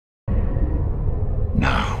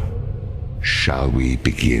shall we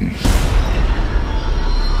begin?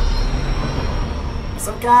 What's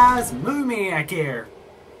up, guys? Maniac here.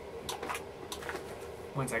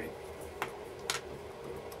 1 second.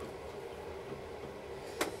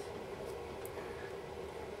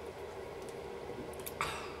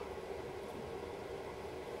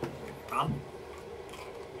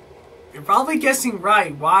 You're probably guessing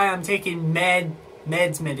right why I'm taking taking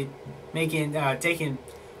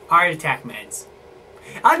heart attack meds.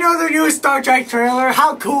 Another new Star Trek trailer.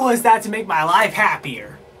 How cool is that to make my life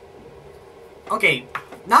happier? Okay,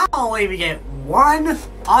 not only we get one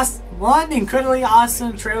incredibly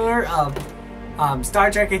awesome trailer of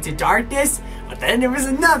Star Trek Into Darkness, but then there was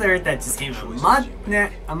another that just came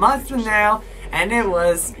a month from now, and it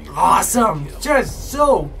was awesome, just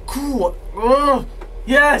so cool. Oh,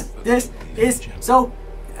 yes, this is so.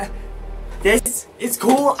 This is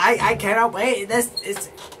cool. I cannot wait. This is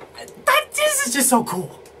just so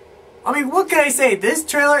cool. I mean, what can I say? This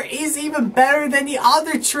trailer is even better than the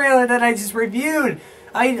other trailer that I just reviewed.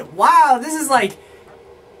 I mean, wow, this is like...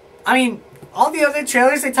 I mean, all the other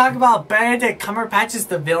trailers, they talk about Benedict Cumberbatch as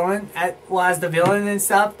the villain, as the villain and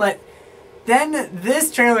stuff, but then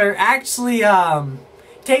this trailer actually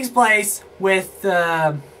takes place with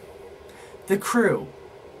the crew.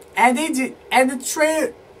 And the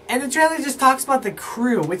trailer just talks about the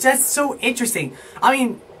crew, which that's so interesting. I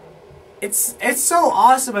mean, it's so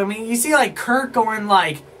awesome. I mean, you see like Kirk going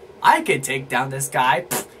like, I could take down this guy.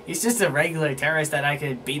 Pfft, he's just a regular terrorist that I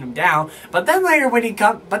could beat him down. But then later when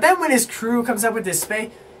when his crew comes up with this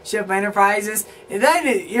spaceship Enterprises, and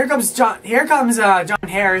then here comes John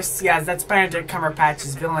Harris. Yes, that's Benedict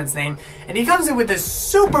Cumberbatch's villain's name, and he comes in with this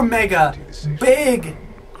super mega big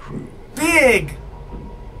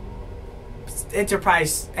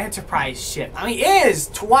Enterprise ship. I mean, it is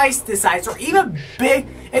twice the size, or even big.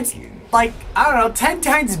 It's like, I don't know, 10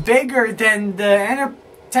 times bigger than the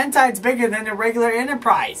 10 times bigger than the regular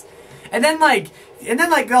Enterprise. And then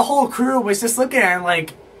the whole crew was just looking at him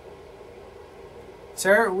like,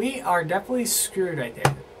 sir, we are definitely screwed right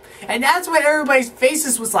there. And that's what everybody's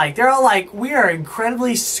faces was like. They're all like, we are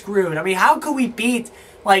incredibly screwed. I mean, how could we beat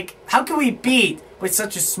with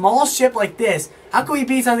such a small ship like this? How can we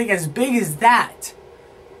beat something as big as that?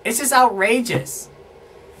 It's just outrageous.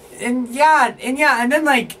 And then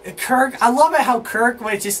like Kirk, I love it how Kirk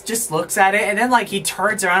just looks at it, and then like he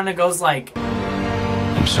turns around and goes like,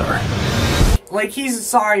 I'm sorry. Like he's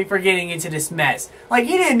sorry for getting into this mess. Like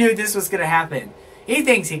he didn't know this was gonna happen. He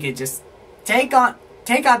thinks he could just take out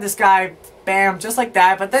this guy, bam, just like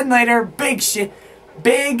that. But then later, big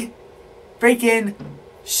freaking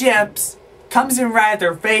ships comes in right at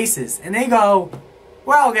their faces, and they go,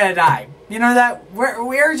 we're all gonna die. You know that?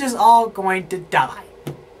 We're just all going to die.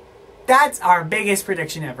 That's our biggest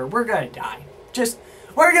prediction ever. We're gonna die.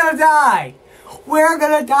 We're gonna die. We're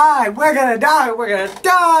gonna die. We're gonna die. We're gonna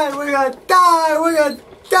die. We're gonna die. We're gonna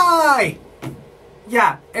die.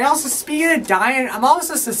 Yeah, and also speaking of dying, I'm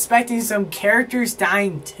also suspecting some characters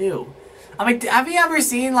dying too. I mean, have you ever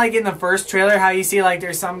seen like in the first trailer how you see like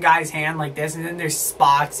there's some guy's hand like this, and then there's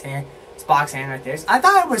Spock's hand like this? I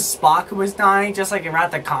thought it was Spock who was dying, just like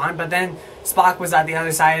around the con, but then Spock was at the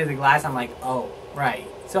other side of the glass. I'm like, oh, right.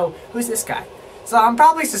 So, who's this guy? So, I'm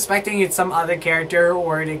probably suspecting it's some other character,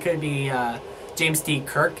 or it could be James T.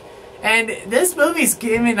 Kirk. And this movie's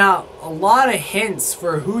giving out a lot of hints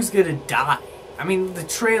for who's gonna die. I mean, the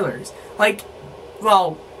trailers. Like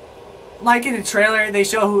in the trailer, they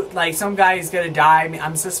show who, like, some guy is gonna die. I mean,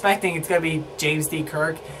 I'm suspecting it's gonna be James T.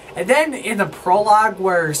 Kirk. And then in the prologue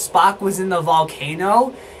where Spock was in the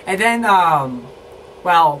volcano, and then,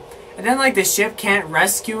 like, the ship can't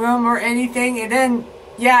rescue him or anything, and then,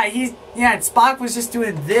 Spock was just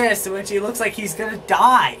doing this, which he looks like he's gonna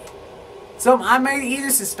die. So I'm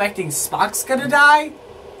either suspecting Spock's gonna die,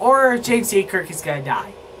 or James T. Kirk is gonna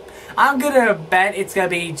die. I'm gonna bet it's gonna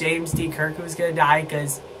be James T. Kirk who's gonna die,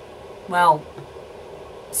 because, well,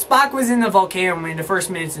 Spock was in the volcano in the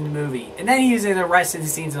first minutes of the movie, and then he was in the rest of the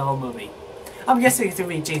scenes of the whole movie. I'm guessing it's gonna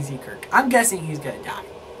be James T. Kirk. I'm guessing he's gonna die.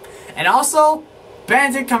 And also,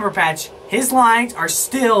 Benedict Cumberbatch, his lines are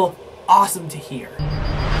still awesome to hear.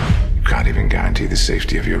 You can't even guarantee the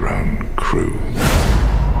safety of your own crew.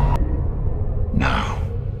 Now,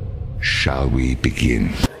 shall we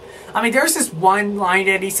begin? I mean, there's this one line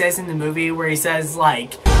that he says in the movie where he says,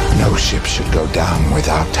 like, no ship should go down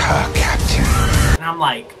without her captain. And I'm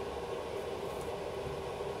like,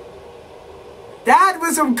 that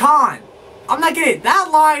was from Khan. I'm not kidding.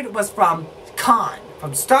 That line was from Khan.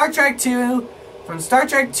 From Star Trek 2.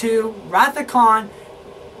 Wrath of Khan.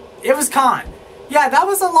 It was Khan. Yeah, that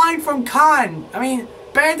was a line from Khan. I mean,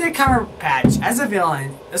 Benedict Cumberbatch, as a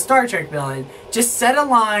villain, a Star Trek villain, just said a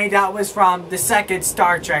line that was from the second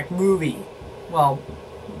Star Trek movie. Well,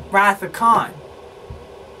 Wrath of Khan.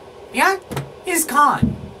 Yeah, he's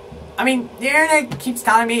Khan. I mean, the internet keeps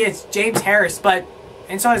telling me it's James Harris,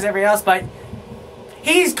 and so is everybody else, but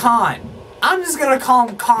he's Khan. I'm just gonna call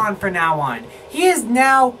him Khan from now on. He is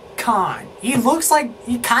now Khan. He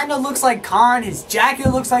kinda looks like Khan, his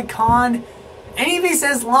jacket looks like Khan, and he even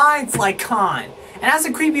says lines like Khan, and has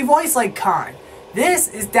a creepy voice like Khan. This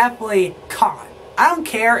is definitely Khan. I don't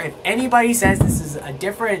care if anybody says this is a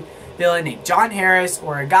different villain named John Harris,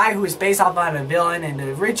 or a guy who is based off on a villain in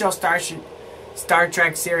the original Star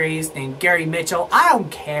Trek series named Gary Mitchell. I don't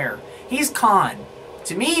care. He's Khan.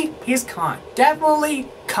 To me, he's Khan. Definitely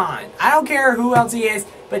Khan. I don't care who else he is,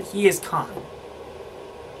 but he is Khan.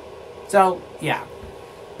 So, yeah.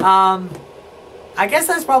 I guess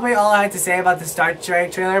that's probably all I had to say about the Star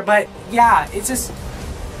Trek trailer, but yeah, it's just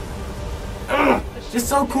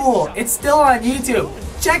so cool. It's still on YouTube.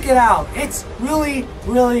 Check it out. It's really,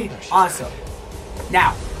 really awesome.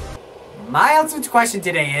 Now, my ultimate question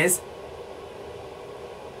today is,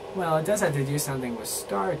 well, it does have to do something with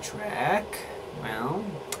Star Trek. Well,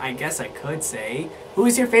 I guess I could say, who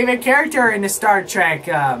is your favorite character in the Star Trek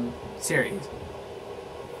series?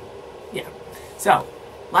 Yeah. So,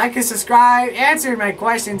 like and subscribe, answer my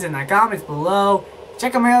questions in the comments below.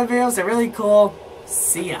 Check out my other videos, they're really cool.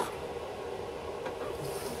 See ya.